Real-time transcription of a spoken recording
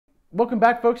Welcome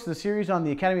back, folks, to the series on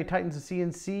the Academy Titans of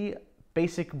CNC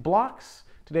basic blocks.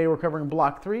 Today we're covering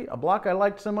block 3, a block I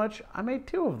liked so much I made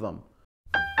 2 of them.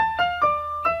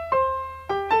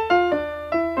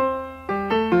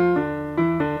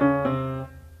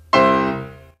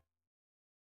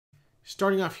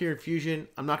 Starting off here in Fusion,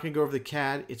 I'm not going to go over the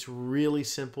CAD. It's really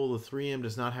simple. The 3M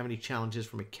does not have any challenges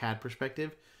from a CAD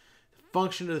perspective. The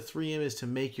function of the 3M is to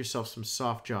make yourself some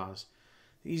soft jaws.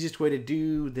 The easiest way to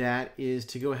do that is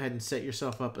to go ahead and set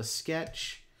yourself up a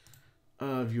sketch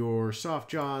of your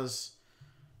soft jaws.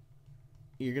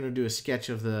 You're going to do a sketch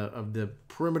of the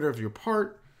perimeter of your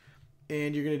part,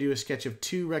 and you're going to do a sketch of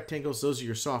 2 rectangles. Those are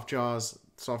your soft jaws.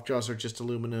 Soft jaws are just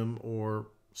aluminum or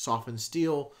softened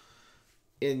steel,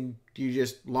 and you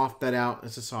just loft that out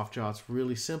as a soft jaw. It's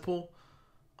really simple.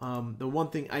 The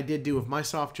one thing I did do with my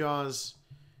soft jaws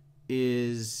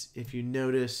is, if you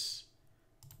notice,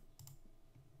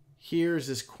 here's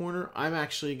this corner. I'm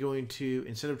actually going to,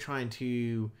 instead of trying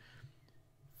to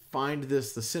find the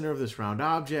center of this round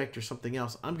object or something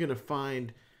else, I'm going to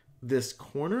find this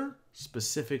corner,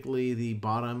 specifically the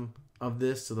bottom of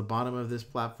this, so the bottom of this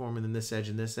platform, and then this edge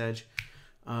and this edge.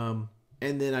 And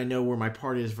then I know where my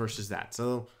part is versus that.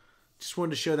 So just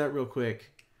wanted to show that real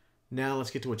quick. Now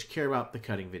let's get to what you care about, the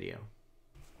cutting video.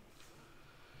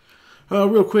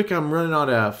 Real quick, I'm running on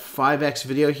a 5x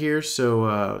video here,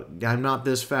 so I'm not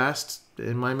this fast,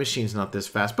 and my machine's not this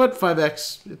fast, but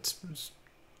 5x, it's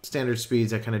standard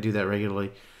speeds. I kind of do that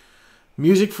regularly.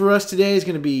 Music for us today is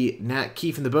going to be Nat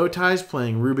Keefe and the Bowties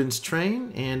playing Rubens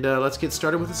Train, and let's get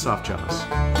started with the soft jaws.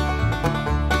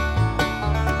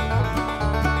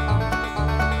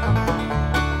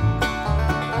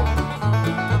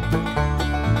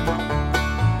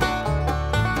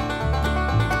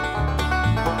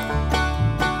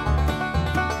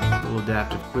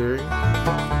 Adaptive clearing.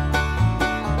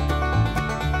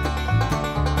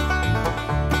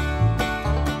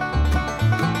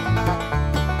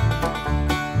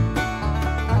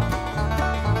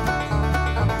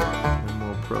 And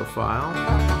more profile.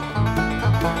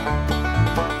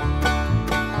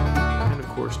 And of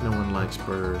course, no one likes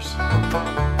burrs.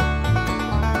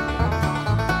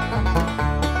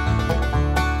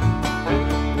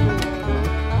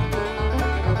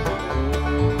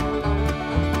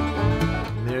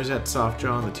 That soft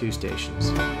jaw on the 2 stations.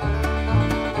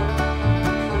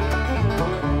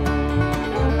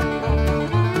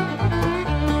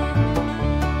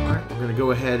 Alright, we're going to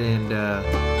go ahead and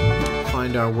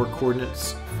find our work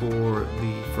coordinates for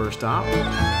the first op.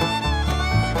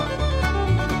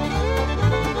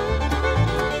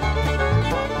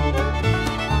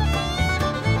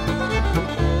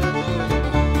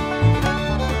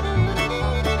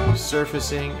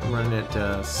 Surfacing, I'm running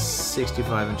at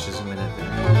 65 inches a minute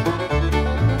there.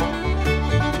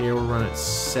 Here we'll run at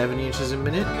 70 inches a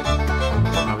minute.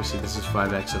 Obviously this is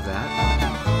 5x of that.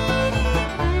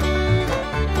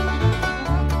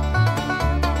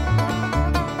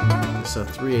 This is a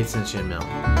 3/8 inch end mill.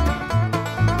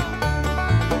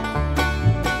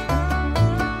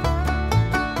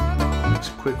 Makes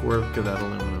quick work of that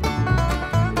aluminum.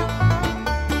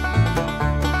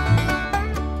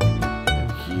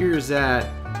 Here's that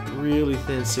really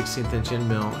thin 16th inch end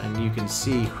mill, and you can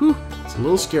see, whew, it's a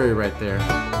little scary right there.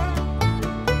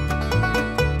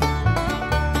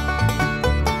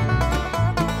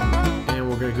 And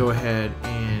we're going to go ahead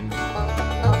and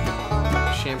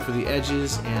chamfer the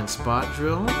edges and spot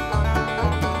drill.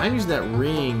 I'm using that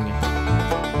ring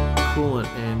coolant,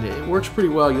 and it works pretty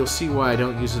well. You'll see why I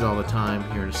don't use it all the time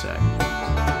here in a sec.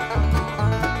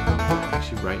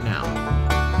 Actually, right now.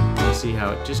 See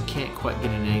how it just can't quite get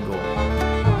an angle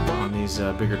on these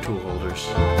bigger tool holders.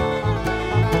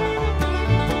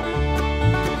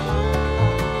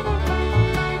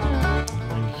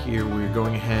 And here we're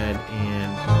going ahead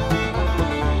and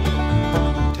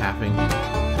tapping.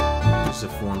 This is a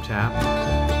form tap.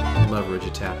 Love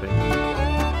rigid tapping.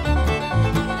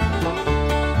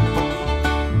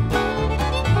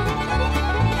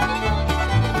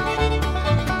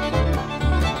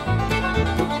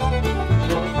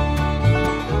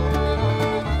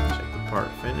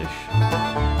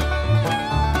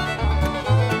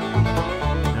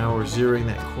 Zeroing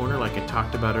that corner like I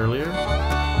talked about earlier.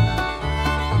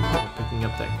 Picking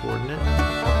up that coordinate.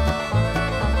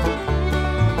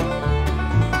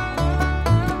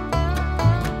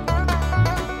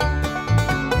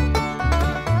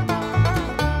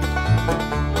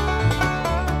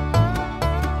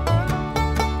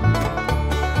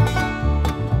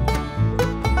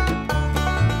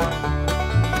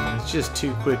 It's just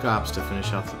 2 quick ops to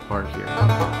finish off the part here.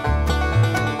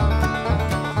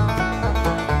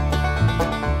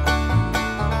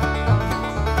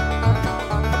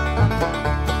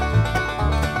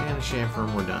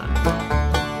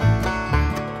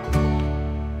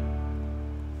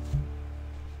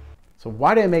 So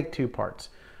why did I make 2 parts?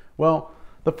 Well,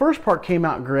 the first part came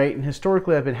out great, and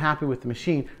historically I've been happy with the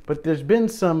machine, but there's been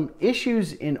some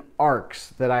issues in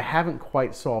arcs that I haven't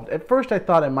quite solved. At first I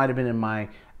thought it might have been in my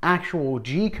actual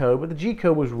G code, but the G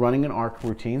code was running an arc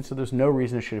routine, so there's no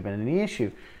reason there should have been any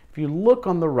issue. If you look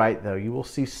on the right though, you will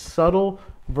see subtle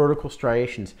vertical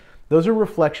striations. Those are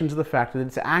reflections of the fact that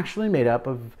it's actually made up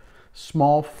of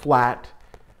small flat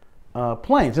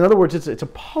planes. In other words, it's a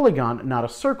polygon, not a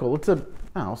circle. It's a,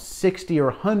 I don't know, 60 or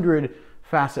 100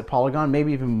 facet polygon,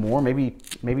 maybe even more,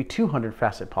 maybe 200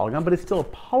 facet polygon, but it's still a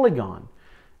polygon,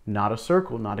 not a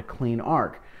circle, not a clean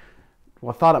arc.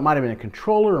 Well, I thought it might have been a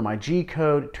controller or my G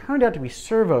code. It turned out to be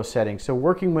servo settings. So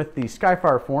working with the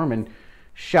Skyfire forum, and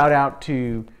shout out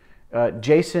to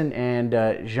Jason and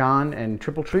Jean and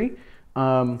Triple Tree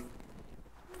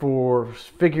for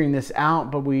figuring this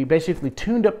out, but we basically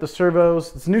tuned up the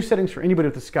servos. It's new settings for anybody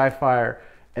with the Skyfire.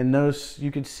 And those,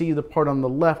 you can see the part on the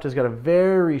left has got a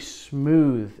very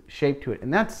smooth shape to it.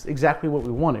 And that's exactly what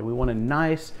we wanted. We want a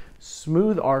nice,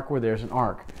 smooth arc where there's an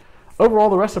arc. Overall,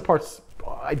 the rest of the part's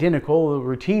identical. The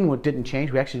routine didn't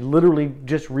change. We actually literally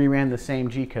just reran the same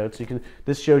G code. So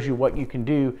this shows you what you can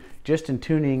do just in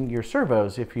tuning your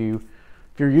servos if you're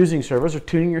using servos, or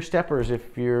tuning your steppers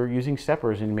if you're using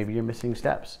steppers and maybe you're missing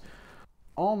steps.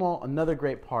 All in all, another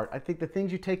great part. I think the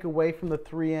things you take away from the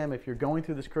 3M, if you're going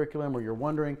through this curriculum or you're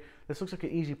wondering, this looks like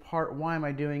an easy part, why am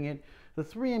I doing it? The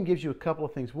 3M gives you a couple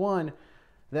of things. One,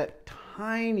 that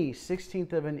tiny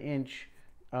 1/16 of an inch,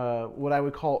 what I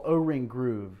would call O-ring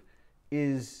groove,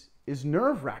 is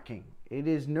nerve-wracking. It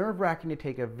is nerve-wracking to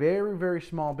take a very, very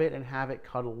small bit and have it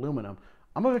cut aluminum.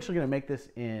 I'm eventually going to make this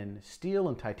in steel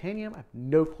and titanium. I have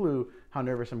no clue how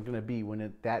nervous I'm going to be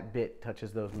when that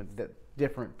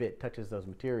different bit touches those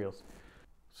materials.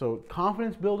 So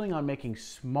confidence building on making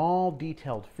small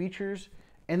detailed features,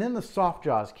 and then the soft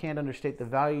jaws. Can't understate the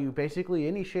value. Basically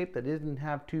any shape that doesn't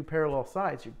have 2 parallel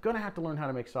sides, you're going to have to learn how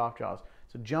to make soft jaws.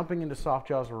 So jumping into soft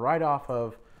jaws right off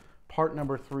of part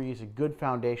number 3 is a good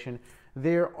foundation.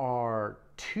 There are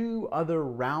 2 other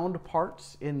round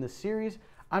parts in the series.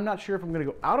 I'm not sure if I'm going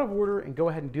to go out of order and go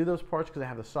ahead and do those parts because I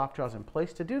have the soft jaws in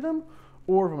place to do them,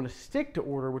 or if I'm going to stick to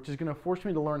order, which is going to force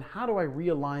me to learn how do I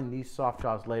realign these soft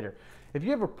jaws later. If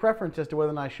you have a preference as to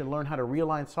whether or not I should learn how to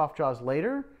realign soft jaws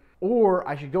later, or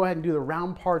I should go ahead and do the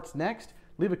round parts next,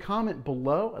 leave a comment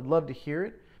below. I'd love to hear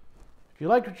it. If you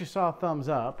liked what you saw, thumbs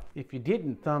up. If you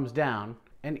didn't, thumbs down.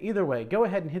 And either way, go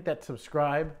ahead and hit that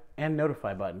subscribe and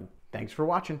notify button. Thanks for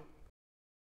watching.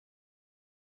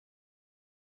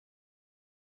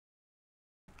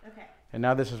 Okay. And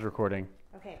now this is recording.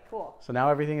 Okay, cool. So now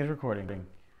everything is recording.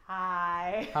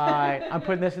 Hi. Hi. I'm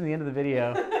putting this in the end of the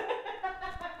video. Go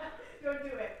do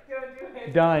it. Go do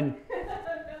it. Done.